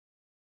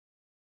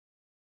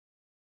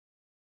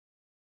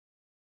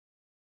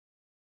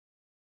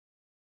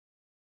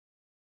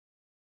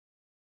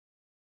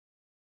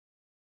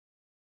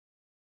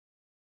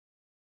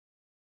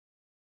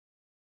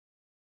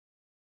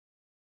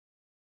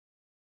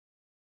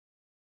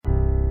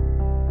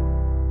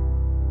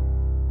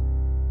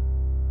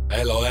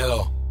Elo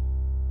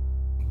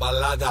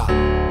Ballada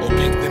o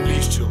pięknym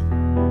liściu.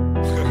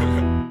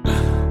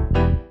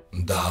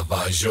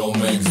 Dawaj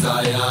ziomek,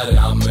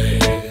 zajaramy.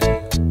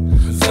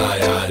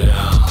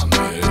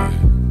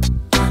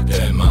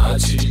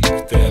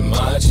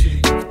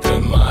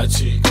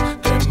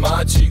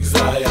 Temacik,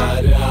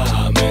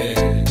 zajaramy.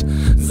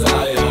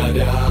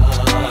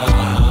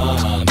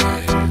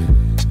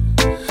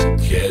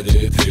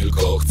 Kiedy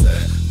tylko chcę,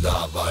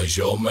 dawaj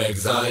ziomek,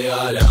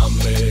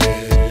 zajaramy.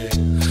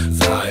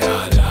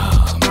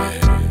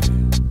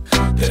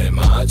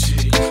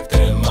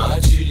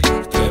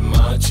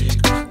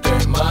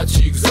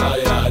 Temacik,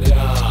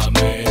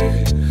 zajaramy.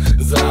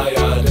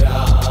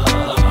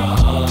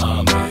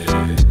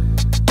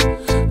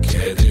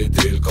 Kiedy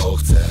tylko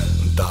chcę,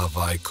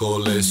 dawaj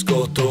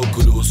koleżko, to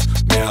gruz.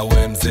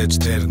 Miałem ze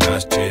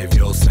 14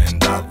 wiosen.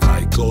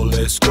 Dawaj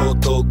koleżko,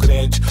 to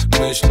kręć.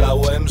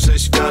 Myślałem, że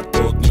świat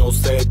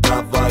podniosę.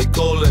 Dawaj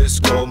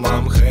koleżko,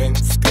 mam chęć.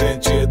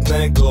 Skręć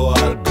jednego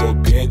albo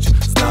 5.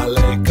 Z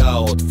daleka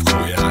od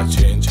wchuja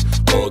cięć.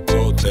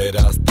 Oto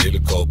teraz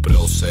tylko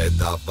proszę,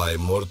 dawaj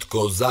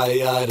mordko,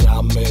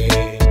 zajaramy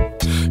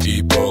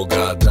i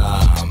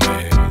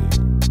pogadamy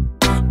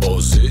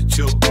o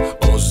życiu,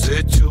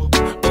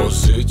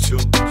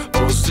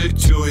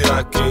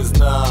 jakie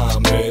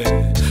znamy,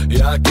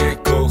 jakie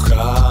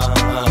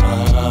kochamy.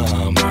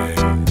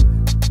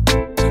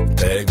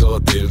 Tego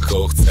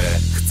tylko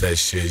chcę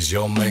się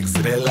ziomek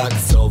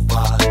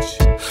zrelaksować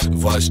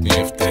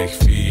właśnie w tej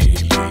chwili.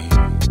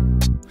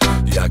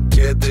 Jak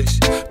kiedyś,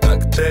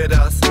 tak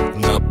teraz,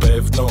 na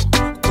pewno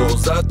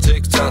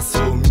kozaczek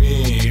czasu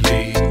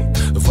mili.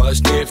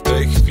 Właśnie w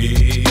tej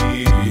chwili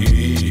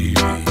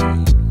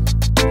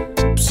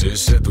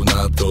przyszedł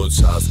na to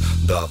czas.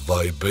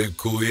 Dawaj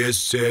byku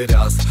jeszcze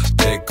raz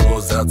te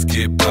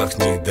kozackie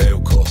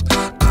pachnidełko.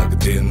 A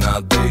gdy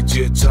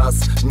nadejdzie czas,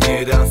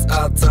 nie raz,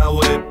 a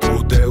całe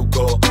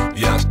pudełko.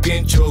 Jak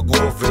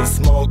 5-głowy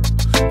smok,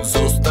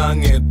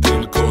 zostanie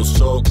tylko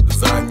szok.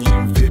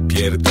 Zanim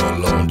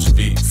wypierdolą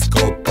drzwi z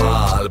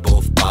kopa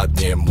albo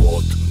wpadnie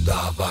młot.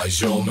 Dawaj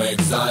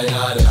ziomek,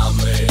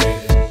 zajaramy.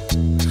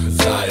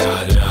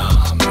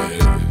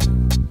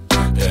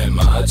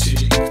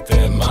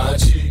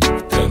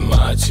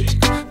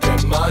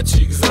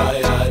 Temacik,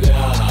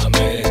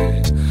 zajaramy.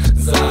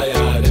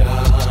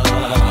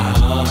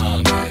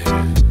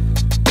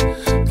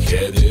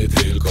 Kiedy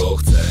tylko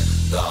chcę,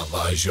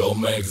 dawaj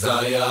ziomek,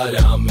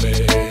 zajaramy.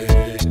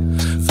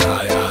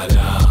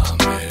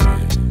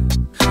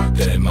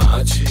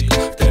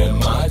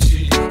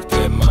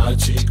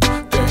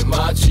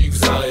 Temacik,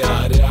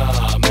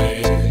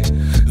 zajaramy.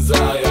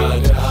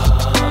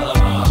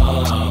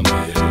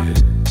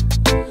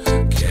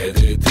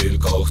 Kiedy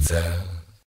tylko chcę.